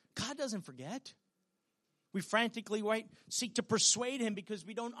needed. God doesn't forget. We frantically seek to persuade him because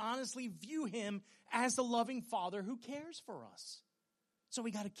we don't honestly view him as the loving Father who cares for us. So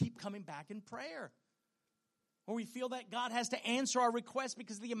we got to keep coming back in prayer. Or we feel that God has to answer our requests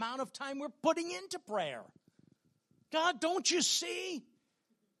because of the amount of time we're putting into prayer. God, don't you see?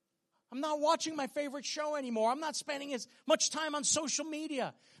 I'm not watching my favorite show anymore. I'm not spending as much time on social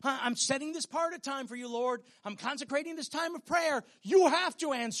media. I'm setting this part of time for you, Lord. I'm consecrating this time of prayer. You have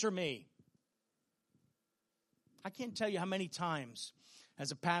to answer me. I can't tell you how many times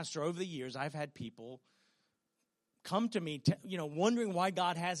as a pastor over the years I've had people come to me, wondering why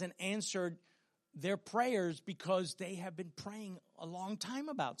God hasn't answered their prayers because they have been praying a long time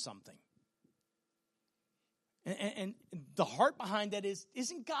about something. And the heart behind that is,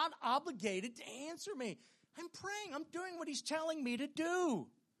 isn't God obligated to answer me? I'm praying. I'm doing what he's telling me to do.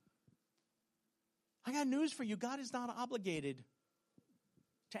 I got news for you. God is not obligated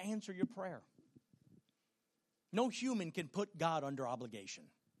to answer your prayer. No human can put God under obligation.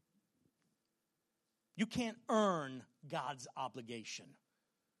 You can't earn God's obligation.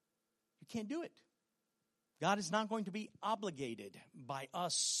 You can't do it. God is not going to be obligated by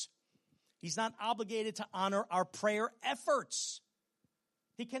us. He's not obligated to honor our prayer efforts.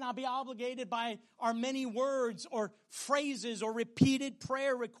 He cannot be obligated by our many words or phrases or repeated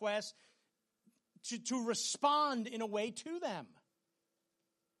prayer requests to respond in a way to them.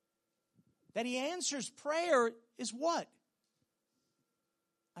 That he answers prayer is what?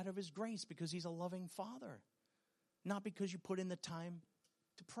 Out of his grace, because he's a loving Father. Not because you put in the time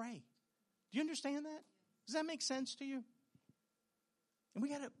to pray. Do you understand that? Does that make sense to you? And we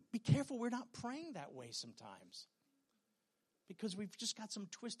got to be careful we're not praying that way sometimes. Because we've just got some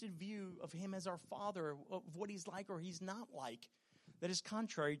twisted view of him as our Father, of what he's like or he's not like, that is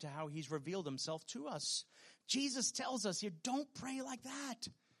contrary to how he's revealed himself to us. Jesus tells us here, don't pray like that.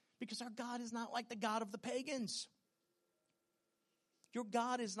 Because our God is not like the God of the pagans. Your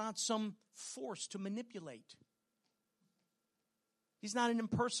God is not some force to manipulate. He's not an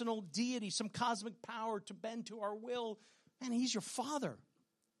impersonal deity, some cosmic power to bend to our will. Man, he's your Father.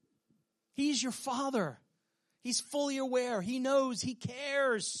 He's your Father. He's fully aware. He knows. He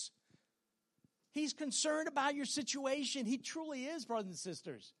cares. He's concerned about your situation. He truly is, brothers and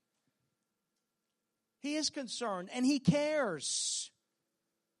sisters. He is concerned and he cares.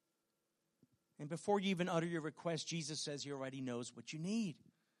 And before you even utter your request, Jesus says he already knows what you need.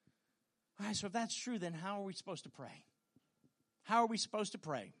 All right, so if that's true, then how are we supposed to pray? How are we supposed to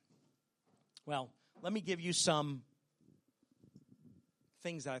pray? Well, let me give you some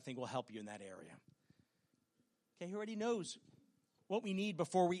things that I think will help you in that area. Okay, he already knows what we need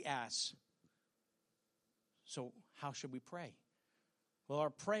before we ask. So how should we pray? Well,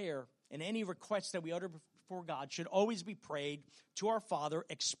 our prayer and any request that we utter before God should always be prayed to our Father,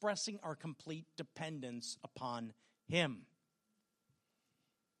 expressing our complete dependence upon him.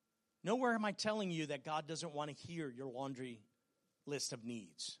 Nowhere am I telling you that God doesn't want to hear your laundry list of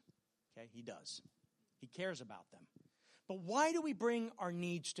needs. Okay, he does. He cares about them. But why do we bring our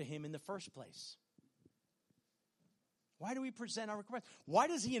needs to him in the first place? Why do we present our request? Why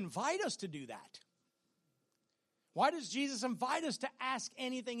does he invite us to do that? Why does Jesus invite us to ask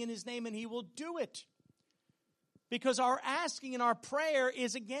anything in his name and he will do it? Because our asking and our prayer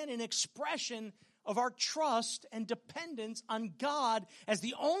is, again, an expression of our trust and dependence on God as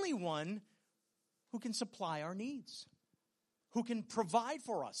the only one who can supply our needs, who can provide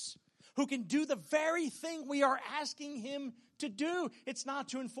for us, who can do the very thing we are asking him to do. It's not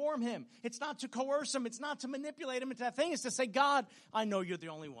to inform him. It's not to coerce him. It's not to manipulate him into that thing. It's to say, God, I know you're the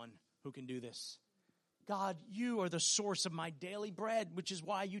only one who can do this. God, you are the source of my daily bread, which is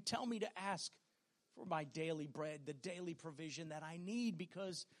why you tell me to ask for my daily bread, the daily provision that I need,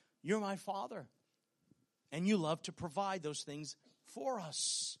 because you're my Father. And you love to provide those things for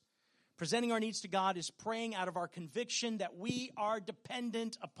us. Presenting our needs to God is praying out of our conviction that we are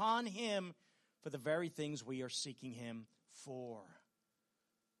dependent upon him for the very things we are seeking him for.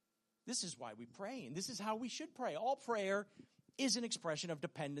 This is why we pray, and this is how we should pray. All prayer is an expression of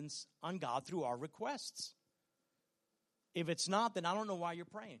dependence on God through our requests. If it's not, then I don't know why you're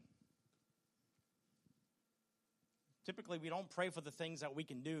praying. Typically, we don't pray for the things that we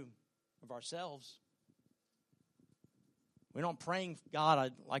can do of ourselves. We're not praying, God,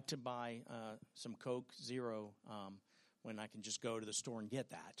 I'd like to buy some Coke Zero when I can just go to the store and get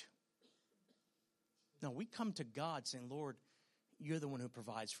that. No, we come to God saying, Lord, you're the one who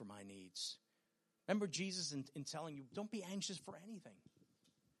provides for my needs. Remember Jesus in telling you, don't be anxious for anything.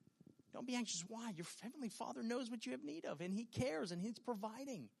 Don't be anxious. Why? Your Heavenly Father knows what you have need of, and he cares, and he's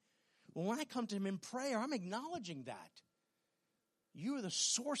providing. Well, when I come to him in prayer, I'm acknowledging that. You are the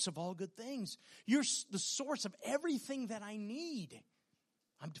source of all good things. You're the source of everything that I need.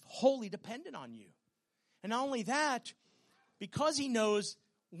 I'm wholly dependent on you. And not only that, because he knows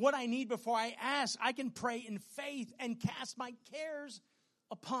what I need before I ask, I can pray in faith and cast my cares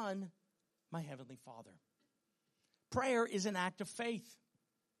upon my Heavenly Father. Prayer is an act of faith.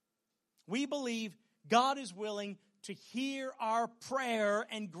 We believe God is willing to hear our prayer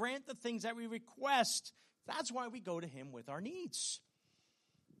and grant the things that we request. That's why we go to him with our needs.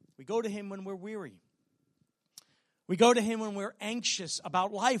 We go to him when we're weary. We go to him when we're anxious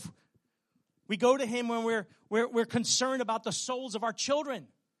about life. We go to him when we're concerned about the souls of our children.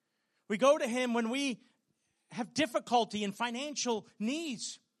 We go to him when we have difficulty in financial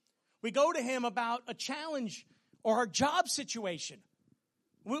needs. We go to him about a challenge or our job situation.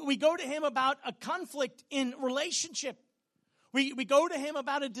 We go to him about a conflict in relationship. We go to him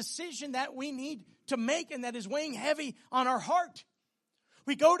about a decision that we need to make and that is weighing heavy on our heart.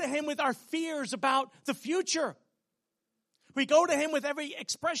 We go to him with our fears about the future. We go to him with every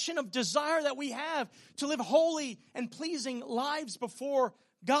expression of desire that we have to live holy and pleasing lives before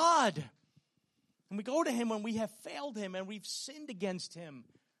God. And we go to him when we have failed him and we've sinned against him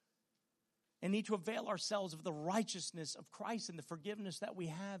and need to avail ourselves of the righteousness of Christ and the forgiveness that we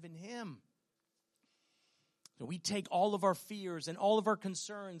have in him. So we take all of our fears and all of our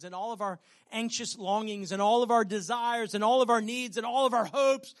concerns and all of our anxious longings and all of our desires and all of our needs and all of our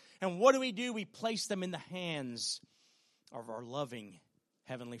hopes. And what do? We place them in the hands of our loving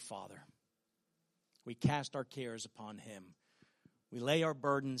Heavenly Father. We cast our cares upon him. We lay our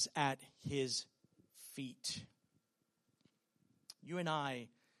burdens at his feet. You and I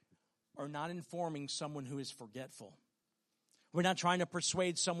are not informing someone who is forgetful. We're not trying to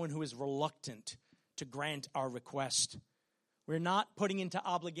persuade someone who is reluctant to grant our request. We're not putting into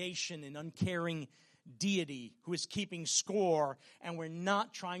obligation an uncaring deity who is keeping score, and we're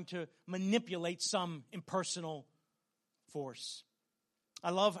not trying to manipulate some impersonal force.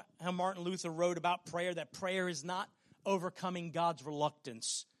 I love how Martin Luther wrote about prayer, that prayer is not overcoming God's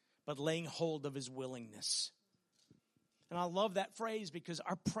reluctance, but laying hold of his willingness. And I love that phrase because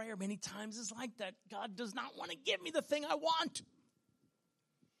our prayer many times is like that. God does not want to give me the thing I want.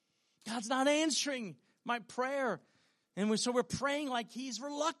 God's not answering my prayer. And so we're praying like he's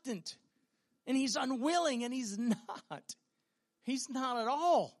reluctant. And he's unwilling, and he's not. He's not at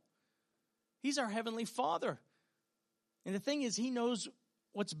all. He's our Heavenly Father. And the thing is, he knows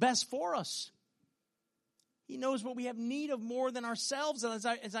what's best for us. He knows what we have need of more than ourselves. And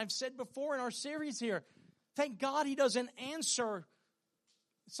as I've said before in our series here, thank God he doesn't answer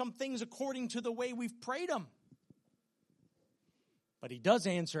some things according to the way we've prayed them. But he does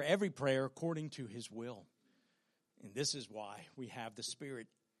answer every prayer according to his will. And this is why we have the Spirit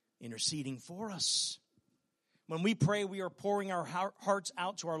interceding for us. When we pray, we are pouring our hearts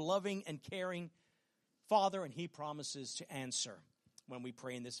out to our loving and caring Father, and he promises to answer when we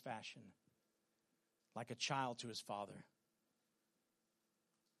pray in this fashion, like a child to his father.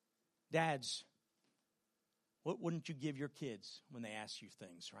 Dads, what wouldn't you give your kids when they ask you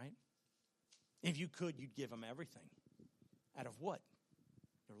things, right? If you could, you'd give them everything. Out of what?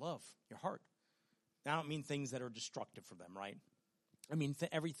 Your love, your heart. Now, I don't mean things that are destructive for them, right? I mean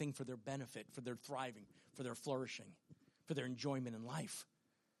everything for their benefit, for their thriving, for their flourishing, for their enjoyment in life.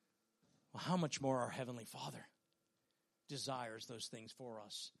 Well, how much more our Heavenly Father desires those things for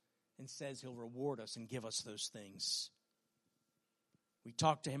us and says he'll reward us and give us those things. We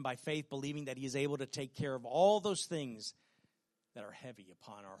talk to him by faith, believing that he is able to take care of all those things that are heavy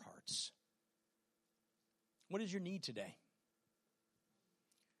upon our hearts. What is your need today?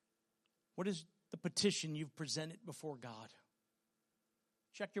 What is the petition you've presented before God?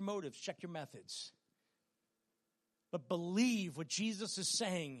 Check your motives, check your methods. But believe what Jesus is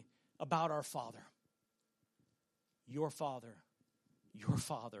saying about our Father. Your Father, your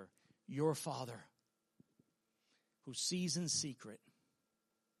Father, your Father, who sees in secret,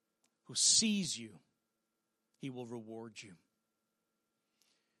 who sees you, he will reward you.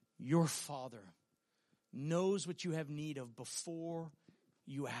 Your Father knows what you have need of before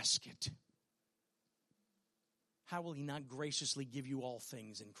you ask it. How will he not graciously give you all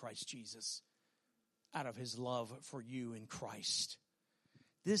things in Christ Jesus out of his love for you in Christ?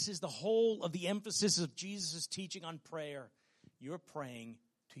 This is the whole of the emphasis of Jesus' teaching on prayer. You're praying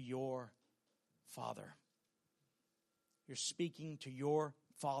to your Father. You're speaking to your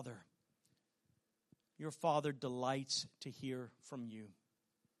Father. Your Father delights to hear from you.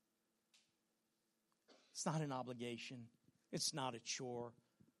 It's not an obligation. It's not a chore.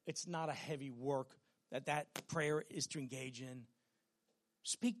 It's not a heavy work that prayer is to engage in.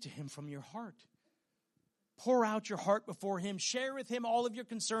 Speak to him from your heart. Pour out your heart before him. Share with him all of your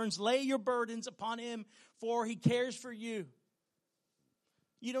concerns. Lay your burdens upon him, for he cares for you.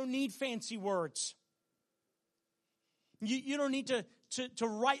 You don't need fancy words. You don't need to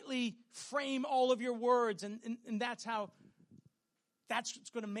rightly frame all of your words, and that's what's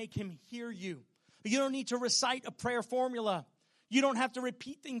going to make him hear you. You don't need to recite a prayer formula. You don't have to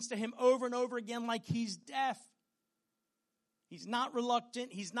repeat things to him over and over again like he's deaf. He's not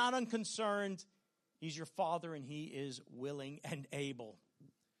reluctant. He's not unconcerned. He's your Father, and he is willing and able.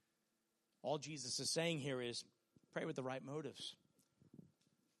 All Jesus is saying here is pray with the right motives.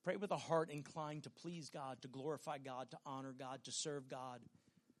 Pray with a heart inclined to please God, to glorify God, to honor God, to serve God.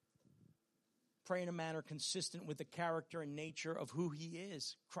 Pray in a manner consistent with the character and nature of who he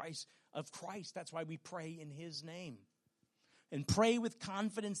is, Christ. That's why we pray in his name. And pray with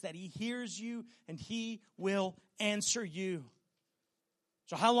confidence that he hears you and he will answer you.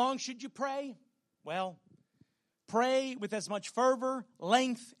 So how long should you pray? Well, pray with as much fervor,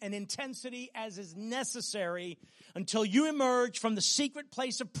 length, and intensity as is necessary until you emerge from the secret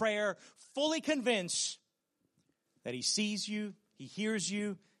place of prayer fully convinced that he sees you, he hears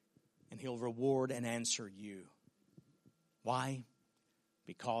you, and he'll reward and answer you. Why?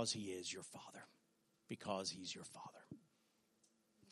 Because he is your Father. Because he's your Father.